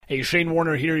Hey, Shane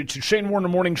Warner here. It's a Shane Warner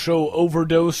Morning Show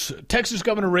overdose. Texas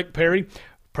Governor Rick Perry,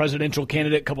 presidential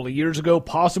candidate a couple of years ago,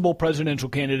 possible presidential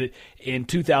candidate in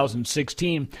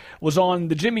 2016, was on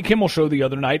the Jimmy Kimmel Show the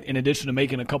other night, in addition to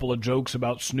making a couple of jokes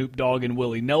about Snoop Dogg and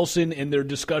Willie Nelson in their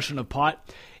discussion of pot.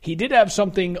 He did have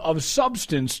something of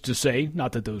substance to say,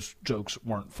 not that those jokes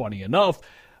weren't funny enough,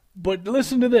 but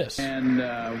listen to this.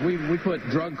 And we put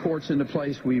drug courts into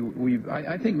place.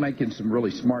 I think making some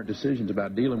really smart decisions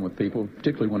about dealing with people,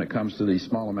 particularly when it comes to these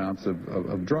small amounts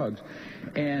of drugs.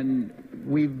 And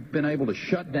we've been able to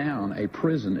shut down a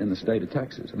prison in the state of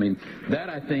Texas. I mean, that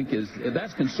I think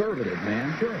that's conservative,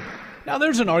 man. Sure. Now,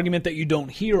 there's an argument that you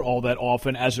don't hear all that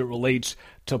often as it relates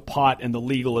to pot and the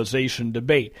legalization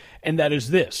debate, and that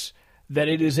is this, that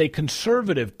it is a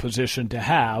conservative position to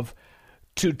have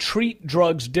to treat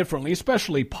drugs differently,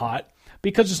 especially pot,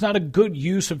 because it's not a good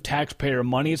use of taxpayer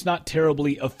money. It's not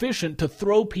terribly efficient to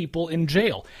throw people in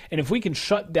jail. And if we can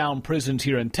shut down prisons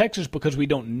here in Texas because we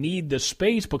don't need the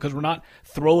space, because we're not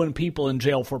throwing people in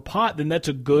jail for pot, then that's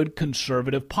a good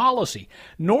conservative policy.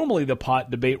 Normally, the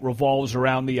pot debate revolves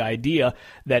around the idea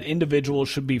that individuals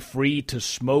should be free to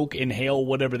smoke, inhale,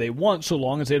 whatever they want, so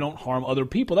long as they don't harm other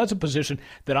people. That's a position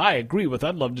that I agree with.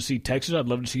 I'd love to see Texas, I'd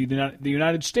love to see the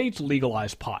United States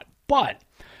legalize pot. But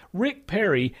Rick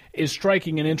Perry is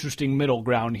striking an interesting middle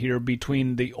ground here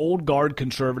between the old guard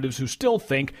conservatives who still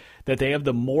think that they have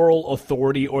the moral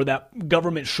authority, or that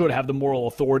government should have the moral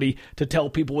authority to tell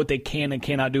people what they can and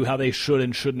cannot do, how they should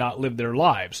and should not live their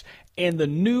lives, and the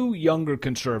new, younger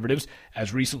conservatives,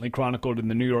 as recently chronicled in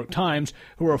the New York Times,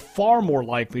 who are far more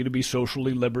likely to be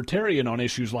socially libertarian on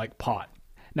issues like pot.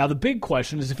 Now, the big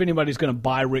question is if anybody's going to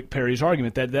buy Rick Perry's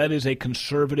argument that that is a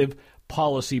conservative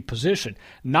policy position,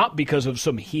 not because of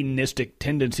some hedonistic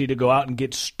tendency to go out and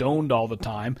get stoned all the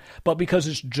time, but because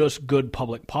it's just good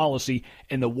public policy,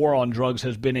 and the war on drugs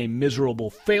has been a miserable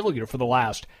failure for the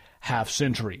last half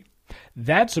century.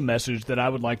 That's a message that I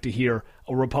would like to hear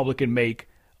a Republican make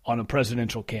on a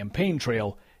presidential campaign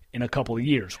trail in a couple of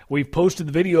years. We've posted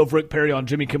the video of Rick Perry on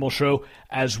Jimmy Kimmel Show,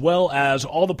 as well as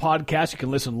all the podcasts. You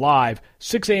can listen live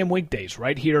 6 a.m. weekdays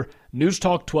right here,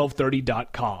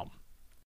 newstalk1230.com.